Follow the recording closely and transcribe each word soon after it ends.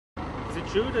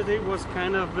true that he was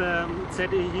kind of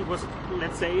said he was,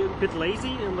 let's say, a bit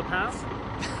lazy in the past?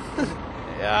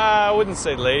 Yeah, I wouldn't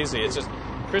say lazy. It's just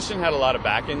Christian had a lot of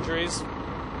back injuries,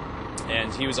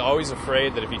 and he was always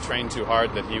afraid that if he trained too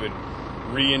hard that he would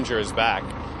re-injure his back.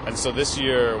 And so this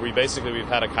year we've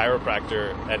had a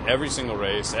chiropractor at every single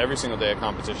race, every single day of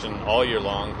competition, all year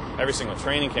long, every single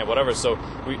training camp, whatever. So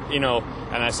and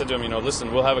I said to him,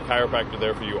 listen, we'll have a chiropractor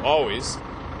there for you always,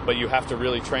 but you have to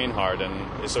really train hard.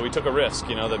 And so we took a risk,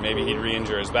 that maybe he'd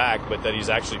re-injure his back, but that he's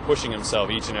actually pushing himself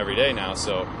each and every day now.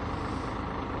 So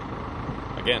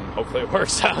again, hopefully it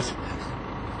works out.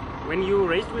 When you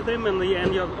raced with him in the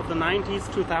end of the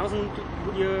 90s, 2000,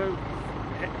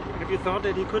 have you thought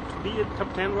that he could be a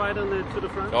top 10 rider in the Tour de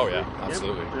France? Oh yeah,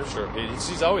 absolutely, yeah. Sure.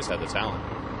 He's always had the talent.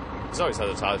 He's always had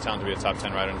the talent to be a top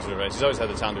 10 rider in the Tour de France. He's always had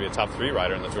the talent to be a top 3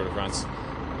 rider in the Tour de France.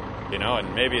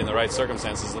 And maybe in the right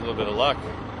circumstances, a little bit of luck,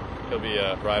 he'll be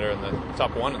a rider in the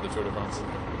top 1 of the Tour de France.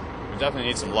 We definitely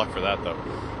need some luck for that, though.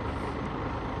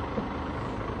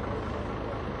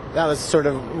 That was sort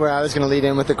of where I was going to lead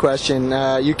in with the question.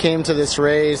 You came to this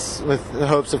race with the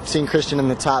hopes of seeing Christian in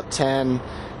the top 10.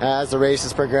 As the race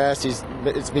has progressed,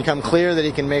 it's become clear that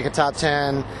he can make a top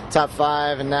 10, top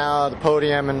 5, and now the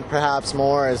podium and perhaps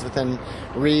more is within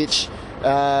reach.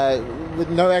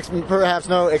 With perhaps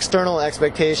no external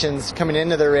expectations coming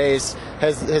into the race,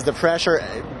 has the pressure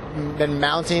been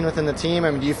mounting within the team?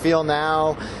 I mean, do you feel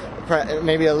now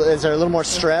maybe is there a little more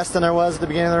stress than there was at the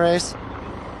beginning of the race?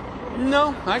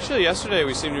 No, actually, yesterday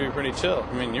we seemed to be pretty chill.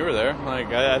 I mean, you were there.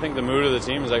 I think the mood of the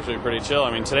team is actually pretty chill.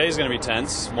 I mean, today's going to be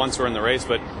tense once we're in the race,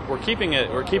 but we're keeping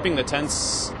the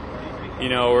tense.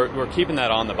 We're keeping that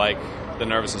on the bike. The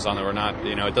nervousness on there. We're not.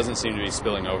 It doesn't seem to be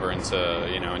spilling over into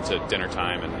dinner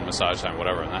time and massage time,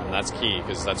 whatever. And that's key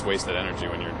because that's wasted energy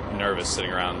when you're nervous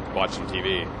sitting around watching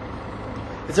TV.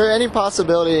 Is there any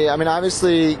possibility? I mean,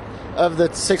 obviously, of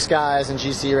the 6 guys in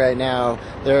GC right now,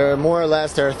 there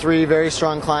are 3 very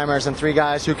strong climbers and 3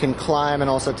 guys who can climb and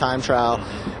also time trial.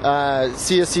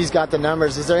 CSC's got the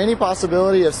numbers. Is there any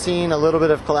possibility of seeing a little bit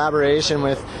of collaboration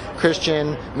with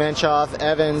Christian, Menchoff,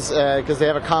 Evans, because they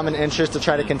have a common interest to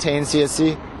try to contain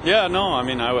CSC? Yeah, no, I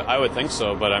mean, I would think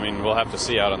so, but I mean, we'll have to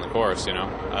see out on the course,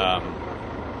 Yeah,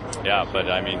 but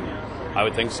I mean, I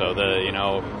would think so.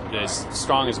 As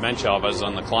strong as Menchoff is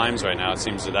on the climbs right now, it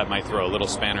seems that might throw a little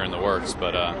spanner in the works.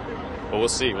 But we'll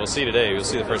see. We'll see today. We'll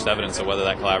see the first evidence of whether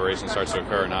that collaboration starts to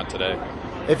occur or not today.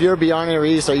 If you're Bjarne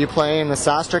Riis, are you playing the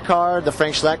Sastre card, the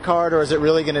Frank Schleck card, or is it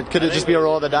really could it just be a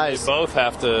roll of the dice? They both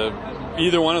have to.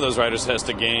 Either one of those riders has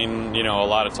to gain, a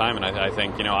lot of time, and I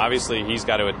think, obviously he's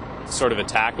got to sort of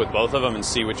attack with both of them and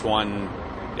see which one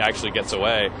actually gets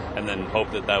away, and then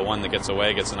hope that one that gets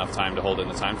away gets enough time to hold in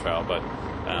the time trial. But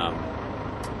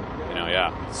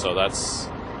yeah. So that's,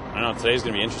 I don't know. Today's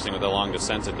going to be interesting with the long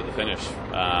descent into the finish.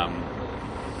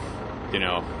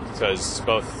 Because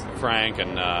both Frank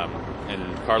and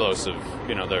Carlos have,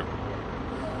 they're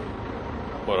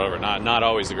whatever, not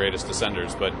always the greatest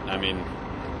descenders, but I mean.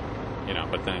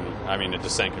 But then, a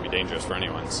descent can be dangerous for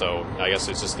anyone. So I guess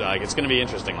it's just it's going to be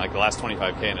interesting. Like the last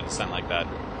 25K in a descent like that,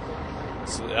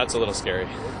 that's a little scary.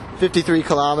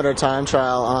 53-kilometer time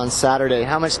trial on Saturday.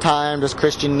 How much time does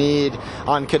Christian need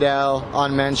on Cadel,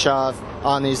 on Menchoff,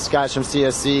 on these guys from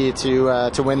CSC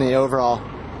to win the overall?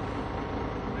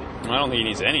 I don't think he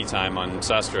needs any time on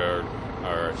Sastre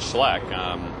or Schleck.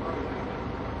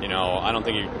 I don't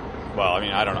think he. Well,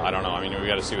 I don't know. I mean, we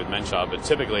got to see with Menchoff, but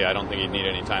typically I don't think he'd need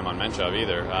any time on Menchoff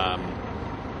either.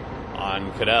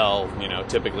 On Cadel,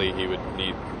 typically he would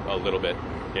need a little bit,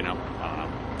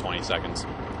 20 seconds.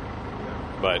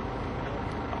 But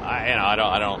I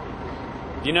don't.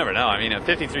 You never know. I mean, a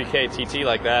 53K TT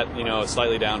like that,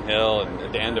 slightly downhill and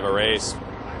at the end of a race.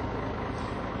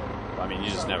 I mean,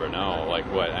 you just never know.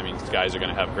 Guys are going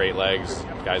to have great legs.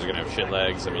 Guys are going to have shit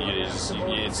legs. I mean,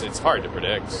 it's hard to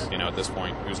predict, at this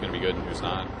point, who's going to be good and who's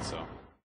not. So.